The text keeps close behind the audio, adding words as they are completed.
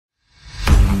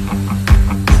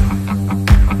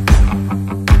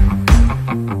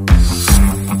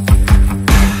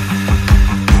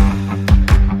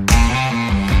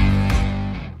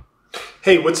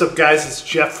Hey, what's up guys? It's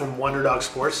Jeff from Wunderdog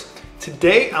Sports.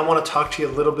 Today I want to talk to you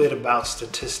a little bit about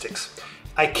statistics.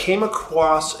 I came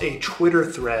across a Twitter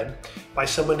thread by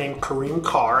someone named Kareem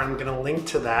Carr, and I'm going to link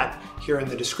to that here in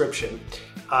the description.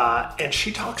 And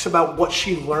she talks about what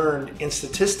she learned in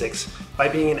statistics by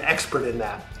being an expert in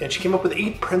that. And she came up with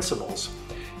 8 principles.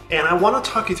 And I want to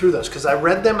talk you through those because I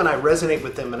read them and I resonate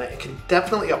with them, and I can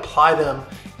definitely apply them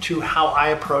to how I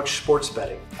approach sports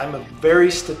betting. I'm a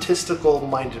very statistical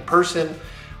minded person,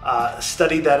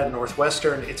 studied that at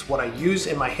Northwestern. It's what I use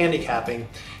in my handicapping,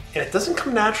 and it doesn't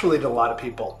come naturally to a lot of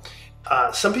people.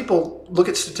 Some people look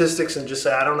at statistics and just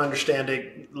say, I don't understand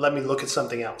it, let me look at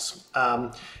something else.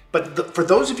 But for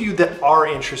those of you that are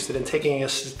interested in taking a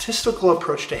statistical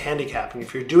approach to handicapping,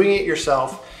 if you're doing it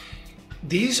yourself,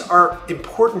 these are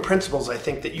important principles, I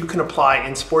think, that you can apply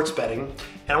in sports betting.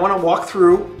 And I want to walk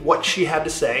through what she had to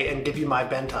say and give you my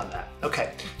bent on that.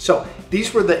 Okay, so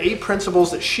these were the 8 principles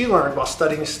that she learned while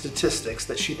studying statistics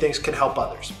that she thinks can help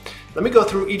others. Let me go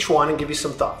through each one and give you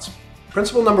some thoughts.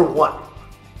 Principle number 1,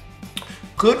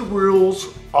 good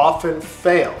rules often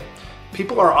fail.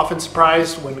 People are often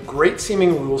surprised when great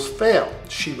seeming rules fail.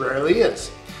 She rarely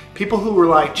is. People who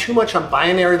rely too much on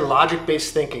binary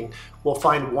logic-based thinking will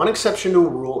find one exception to a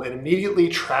rule and immediately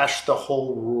trash the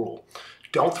whole rule.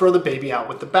 Don't throw the baby out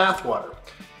with the bathwater.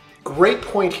 Great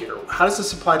point here. How does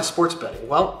this apply to sports betting?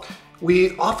 Well,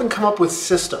 we often come up with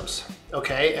systems,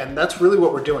 okay? And that's really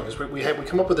what we're doing, is we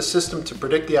come up with a system to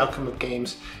predict the outcome of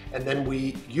games, and then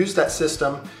we use that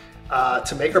system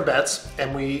to make our bets,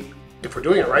 and if we're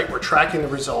doing it right, we're tracking the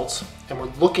results, and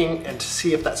we're looking and to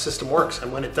see if that system works.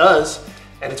 And when it does,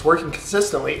 and it's working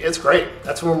consistently, it's great.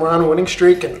 That's when we're on a winning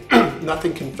streak and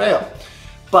nothing can fail.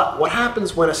 But what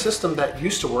happens when a system that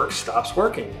used to work stops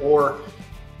working, or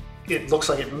it looks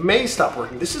like it may stop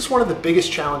working? This is one of the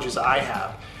biggest challenges I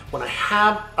have. When I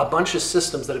have a bunch of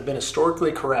systems that have been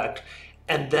historically correct,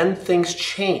 and then things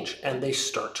change and they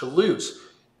start to lose.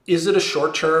 Is it a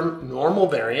short-term normal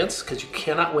variance, because you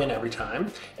cannot win every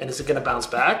time, and is it gonna bounce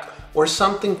back? Or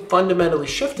something fundamentally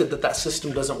shifted that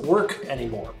system doesn't work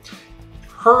anymore?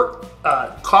 Her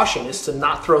caution is to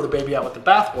not throw the baby out with the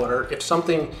bathwater. If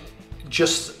something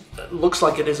just looks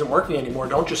like it isn't working anymore,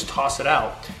 don't just toss it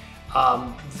out.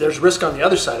 There's risk on the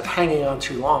other side of hanging on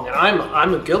too long, and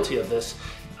I'm guilty of this.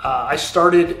 I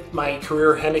started my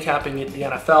career handicapping in the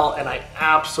NFL, and I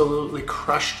absolutely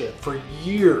crushed it for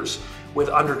years with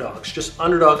underdogs. Just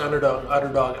underdog.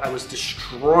 I was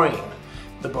destroying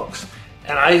the books.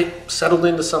 And I settled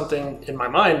into something in my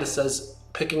mind that says,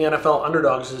 picking NFL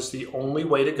underdogs is the only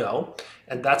way to go,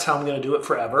 and that's how I'm going to do it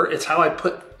forever. It's how I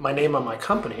put my name on my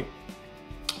company.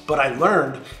 But I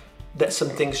learned that some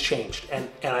things changed, and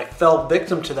I fell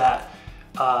victim to that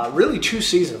really 2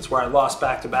 seasons where I lost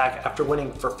back-to-back after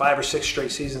winning for 5 or 6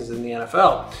 straight seasons in the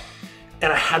NFL.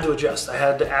 And I had to adjust. I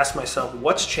had to ask myself,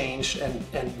 what's changed,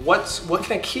 and what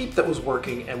can I keep that was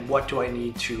working, and what do I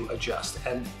need to adjust?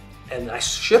 And I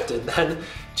shifted then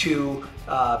to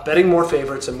betting more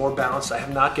favorites and more balanced. I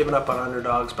have not given up on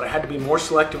underdogs, but I had to be more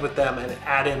selective with them and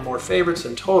add in more favorites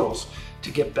and totals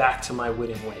to get back to my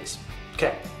winning ways.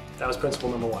 Okay, that was principle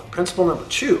number 1. Principle number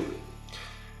 2,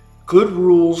 good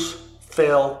rules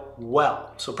fail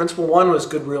well. So principle 1 was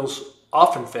good rules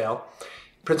often fail.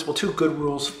 Principle 2, good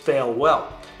rules fail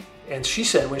well. And she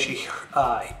said when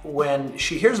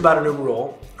she hears about a new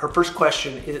rule, her first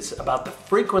question is about the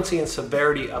frequency and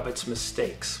severity of its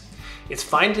mistakes. It's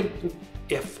fine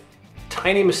if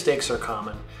tiny mistakes are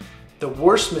common. The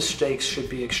worst mistakes should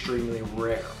be extremely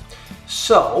rare.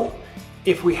 So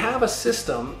if we have a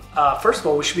system, first of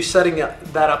all, we should be setting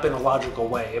that up in a logical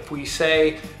way. If we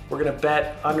say we're gonna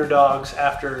bet underdogs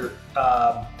after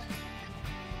a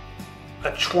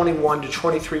 21 to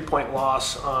 23 point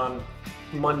loss on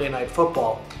Monday Night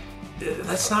Football,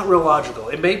 that's not real logical.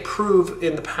 It may prove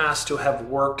in the past to have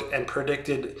worked and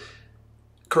predicted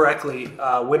correctly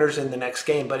winners in the next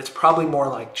game, but it's probably more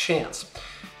like chance.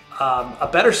 A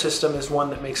better system is one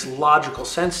that makes logical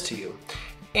sense to you.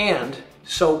 And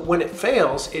so when it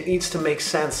fails, it needs to make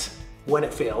sense when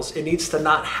it fails. It needs to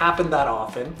not happen that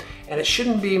often, and it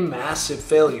shouldn't be massive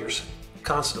failures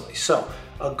constantly. So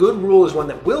a good rule is one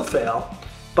that will fail,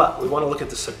 but we want to look at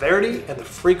the severity and the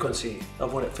frequency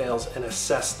of when it fails and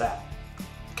assess that.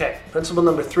 Okay, principle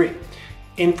number 3,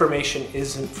 information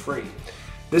isn't free.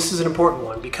 This is an important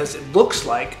one because it looks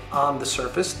like on the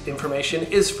surface information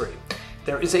is free.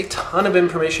 There is a ton of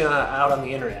information out on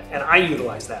the internet, and I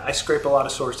utilize that. I scrape a lot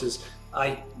of sources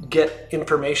I get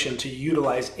information to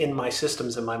utilize in my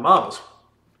systems and my models.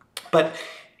 But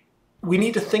we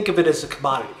need to think of it as a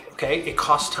commodity, okay? It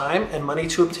costs time and money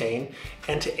to obtain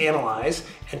and to analyze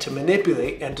and to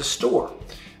manipulate and to store.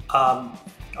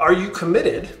 Are you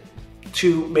committed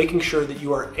to making sure that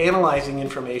you are analyzing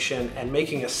information and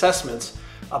making assessments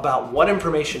about what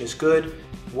information is good,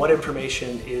 what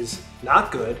information is not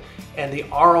good, and the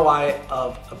ROI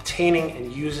of obtaining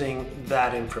and using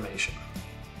that information?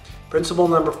 Principle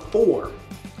number 4,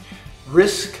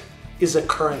 risk is a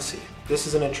currency. This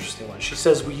is an interesting one. She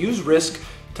says we use risk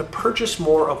to purchase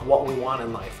more of what we want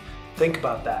in life. Think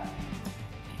about that.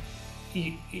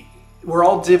 We're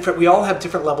all different. We all have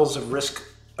different levels of risk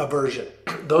aversion.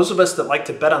 Those of us that like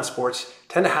to bet on sports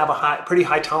tend to have a pretty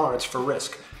high tolerance for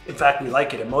risk. In fact, we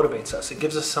like it. It motivates us. It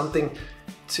gives us something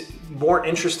more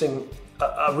interesting,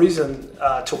 a reason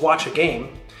to watch a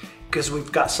game, because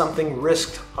we've got something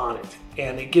risked on it.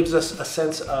 And it gives us a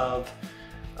sense of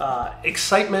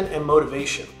excitement and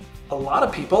motivation. A lot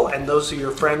of people, and those are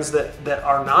your friends that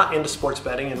are not into sports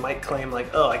betting and might claim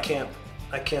like, oh, I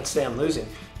can't stand losing.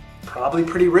 Probably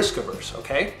pretty risk averse,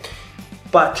 okay?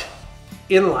 But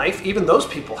in life, even those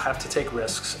people have to take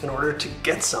risks in order to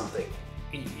get something.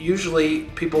 Usually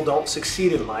people don't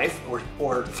succeed in life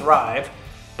or thrive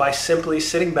by simply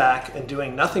sitting back and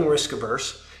doing nothing risk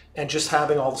averse and just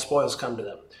having all the spoils come to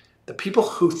them. The people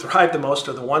who thrive the most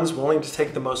are the ones willing to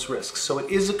take the most risks. So it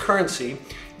is a currency,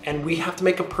 and we have to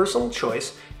make a personal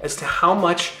choice as to how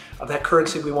much of that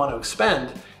currency we want to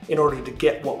expend in order to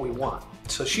get what we want.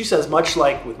 So she says, much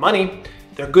like with money,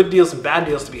 there are good deals and bad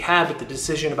deals to be had, but the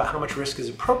decision about how much risk is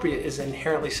appropriate is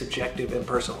inherently subjective and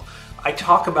personal. I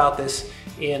talk about this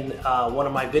in one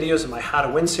of my videos in my How to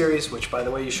Win series, which, by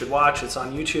the way, you should watch. It's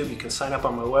on YouTube. You can sign up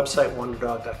on my website,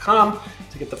 Wunderdog.com,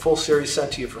 to get the full series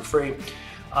sent to you for free.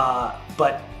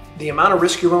 But the amount of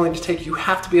risk you're willing to take, you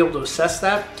have to be able to assess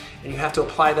that, and you have to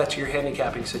apply that to your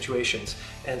handicapping situations.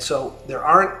 And so there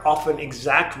aren't often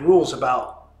exact rules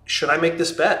about, should I make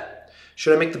this bet?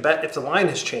 Should I make the bet if the line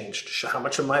has changed? How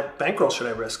much of my bankroll should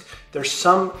I risk? There's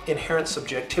some inherent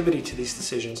subjectivity to these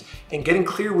decisions, and getting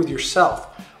clear with yourself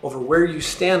over where you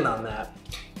stand on that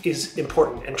is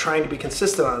important, and trying to be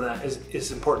consistent on that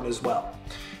is important as well.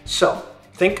 So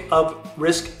think of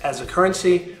risk as a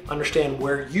currency, understand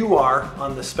where you are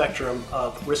on the spectrum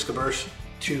of risk averse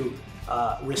to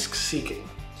risk seeking.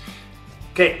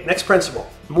 Okay, next principle.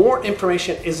 More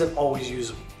information isn't always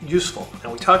useful.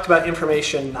 Now, we talked about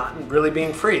information not really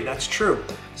being free. That's true.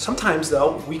 Sometimes,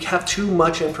 though, we have too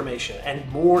much information, and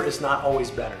more is not always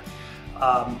better.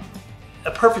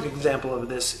 A perfect example of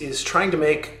this is trying to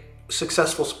make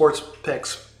successful sports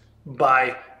picks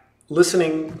by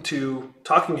listening to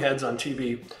talking heads on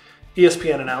TV,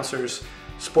 ESPN announcers,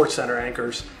 Sports Center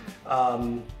anchors,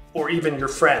 or even your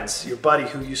friends, your buddy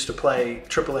who used to play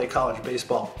AAA college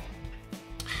baseball.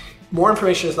 More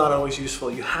information is not always useful.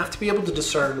 You have to be able to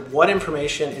discern what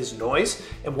information is noise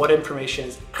and what information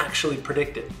is actually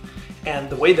predictive. And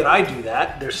the way that I do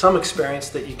that, there's some experience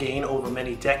that you gain over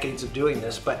many decades of doing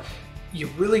this, but you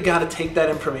really got to take that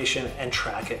information and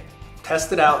track it.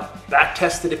 Test it out, back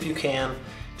test it if you can,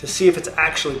 to see if it's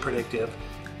actually predictive,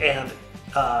 and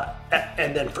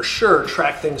then for sure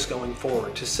track things going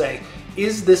forward to say,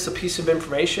 is this a piece of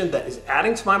information that is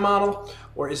adding to my model,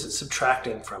 or is it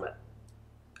subtracting from it?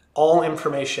 All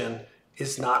information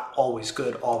is not always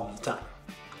good all of the time.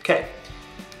 Okay,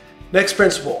 next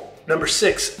principle, number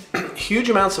 6, huge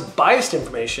amounts of biased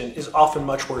information is often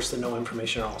much worse than no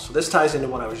information at all. So this ties into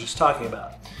what I was just talking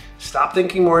about. Stop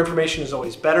thinking more information is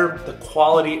always better. The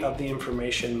quality of the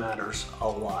information matters a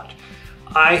lot.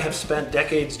 I have spent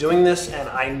decades doing this, and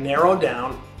I narrow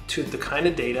down to the kind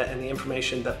of data and the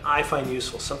information that I find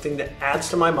useful, something that adds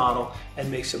to my model and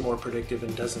makes it more predictive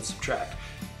and doesn't subtract.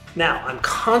 Now, I'm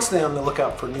constantly on the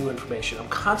lookout for new information. I'm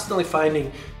constantly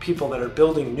finding people that are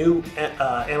building new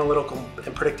analytical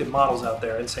and predictive models out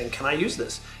there and saying, can I use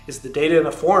this? Is the data in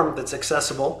a form that's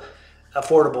accessible,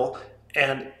 affordable,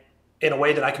 and in a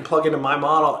way that I can plug into my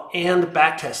model and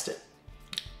backtest it?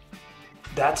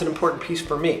 That's an important piece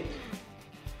for me.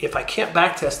 If I can't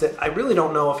backtest it, I really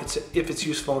don't know if it's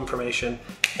useful information,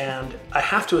 and I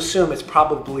have to assume it's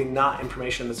probably not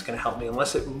information that's going to help me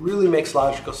unless it really makes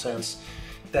logical sense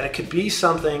that it could be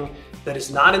something that is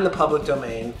not in the public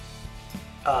domain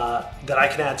that I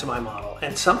can add to my model.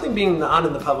 And something being not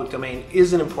in the public domain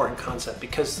is an important concept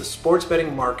because the sports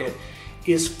betting market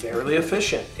is fairly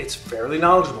efficient. It's fairly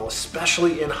knowledgeable,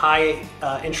 especially in high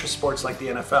interest sports like the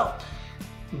NFL.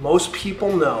 Most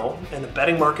people know, and the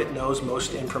betting market knows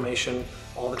most information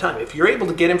all the time. If you're able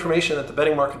to get information that the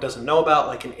betting market doesn't know about,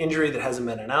 like an injury that hasn't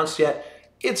been announced yet,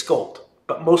 it's gold.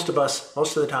 but most of us,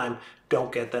 most of the time,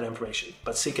 don't get that information,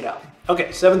 but seek it out.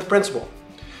 Okay, seventh principle.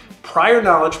 Prior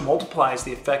knowledge multiplies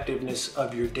the effectiveness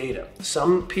of your data.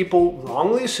 Some people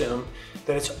wrongly assume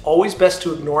that it's always best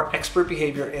to ignore expert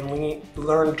behavior and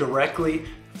learn directly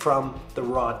from the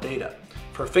raw data.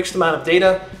 For a fixed amount of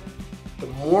data, the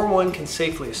more one can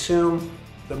safely assume,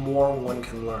 the more one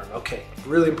can learn. Okay,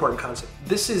 really important concept.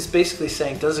 This is basically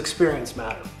saying, does experience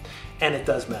matter? And it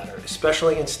does matter,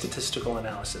 especially in statistical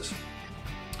analysis.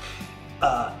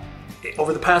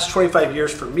 Over the past 25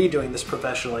 years for me doing this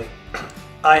professionally,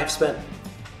 I have spent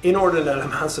inordinate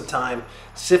amounts of time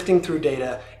sifting through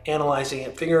data, analyzing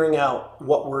it, figuring out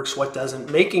what works, what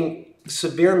doesn't, making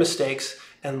severe mistakes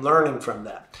and learning from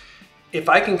that. If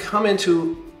I can come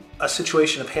into a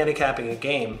situation of handicapping a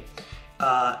game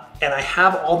and I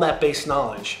have all that base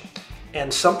knowledge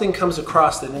and something comes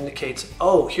across that indicates,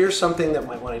 oh, here's something that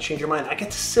might want to change your mind, I get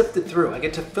to sift it through. I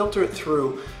get to filter it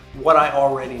through what I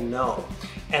already know.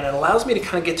 And it allows me to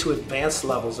kind of get to advanced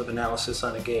levels of analysis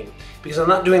on a game because I'm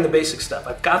not doing the basic stuff.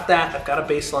 I've got that, I've got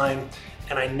a baseline,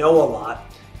 and I know a lot,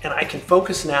 and I can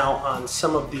focus now on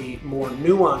some of the more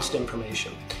nuanced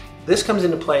information. This comes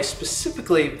into play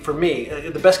specifically for me.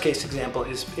 The best case example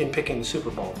is in picking the Super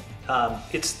Bowl.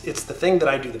 It's the thing that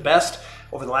I do the best.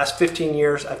 Over the last 15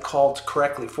 years, I've called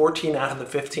correctly 14 out of the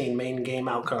 15 main game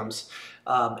outcomes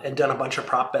and done a bunch of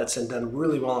prop bets and done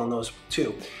really well on those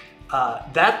too.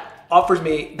 That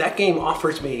game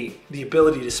offers me the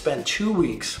ability to spend 2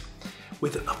 weeks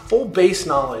with a full base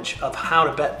knowledge of how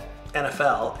to bet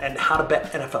NFL and how to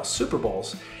bet NFL Super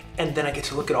Bowls, and then I get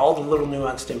to look at all the little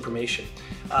nuanced information.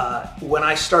 When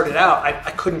I started out,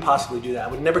 I couldn't possibly do that.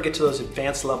 I would never get to those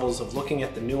advanced levels of looking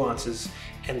at the nuances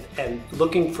and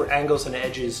looking for angles and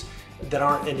edges that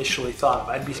aren't initially thought of.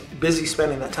 I'd be busy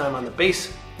spending that time on the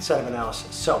base set of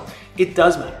analysis. So it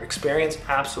does matter. Experience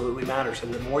absolutely matters.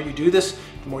 And the more you do this,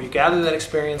 the more you gather that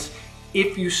experience.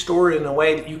 If you store it in a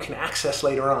way that you can access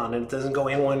later on and it doesn't go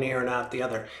in one ear and out the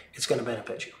other, it's going to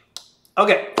benefit you.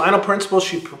 Okay, final principle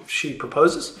she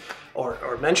proposes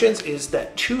or mentions is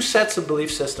that two sets of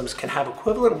belief systems can have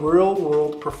equivalent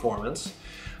real-world performance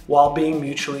while being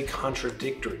mutually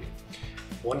contradictory.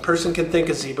 One person can think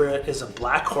a zebra is a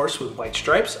black horse with white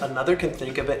stripes, another can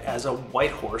think of it as a white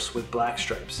horse with black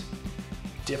stripes.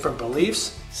 Different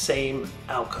beliefs, same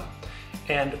outcome.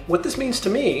 And what this means to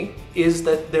me is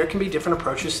that there can be different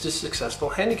approaches to successful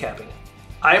handicapping.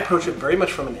 I approach it very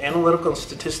much from an analytical and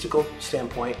statistical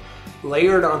standpoint,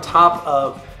 layered on top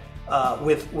of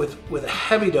with a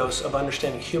heavy dose of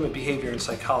understanding human behavior and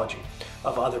psychology,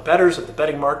 of other bettors, of the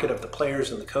betting market, of the players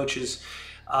and the coaches.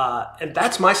 And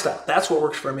that's my style. That's what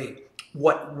works for me.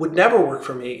 What would never work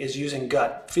for me is using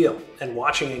gut feel and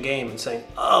watching a game and saying,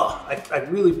 oh, I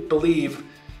really believe,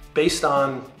 based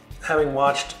on having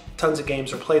watched tons of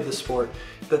games or played this sport,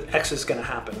 that X is going to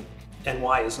happen and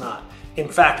Y is not. In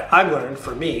fact, I've learned,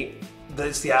 for me, that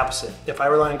it's the opposite. If I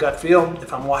rely on gut feel,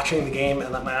 if I'm watching the game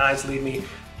and let my eyes lead me,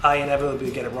 I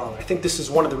inevitably get it wrong. I think this is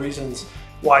one of the reasons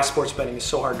why sports betting is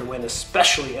so hard to win,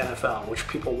 especially NFL, which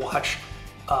people watch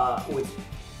with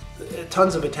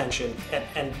tons of attention,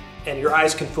 and your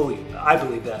eyes can fool you. I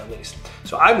believe that, at least.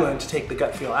 So I've learned to take the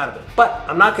gut feel out of it. But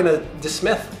I'm not going to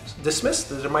dismiss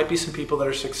that there might be some people that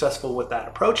are successful with that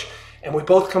approach, and we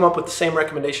both come up with the same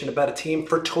recommendation to bet a team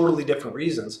for totally different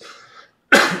reasons.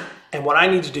 And what I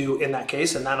need to do in that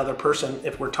case, and that other person,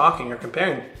 if we're talking or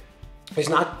comparing, is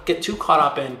not get too caught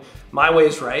up in my way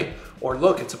is right, or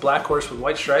look, it's a black horse with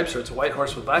white stripes, or it's a white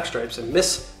horse with black stripes, and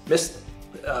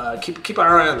keep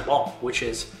our eye on the ball, which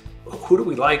is, who do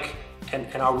we like, and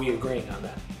are we agreeing on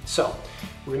that? So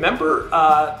remember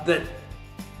that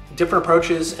different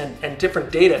approaches and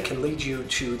different data can lead you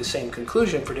to the same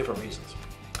conclusion for different reasons.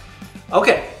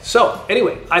 Okay, so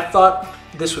anyway, I thought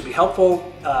this would be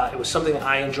helpful. It was something that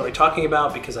I enjoy talking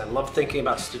about because I love thinking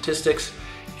about statistics,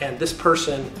 and this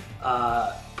person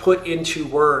put into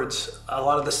words a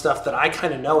lot of the stuff that I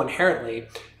kind of know inherently,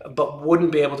 but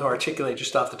wouldn't be able to articulate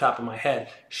just off the top of my head.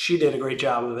 She did a great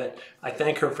job of it. I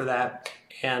thank her for that,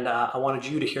 and I wanted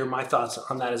you to hear my thoughts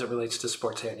on that as it relates to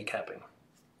sports handicapping.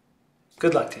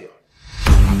 Good luck to you.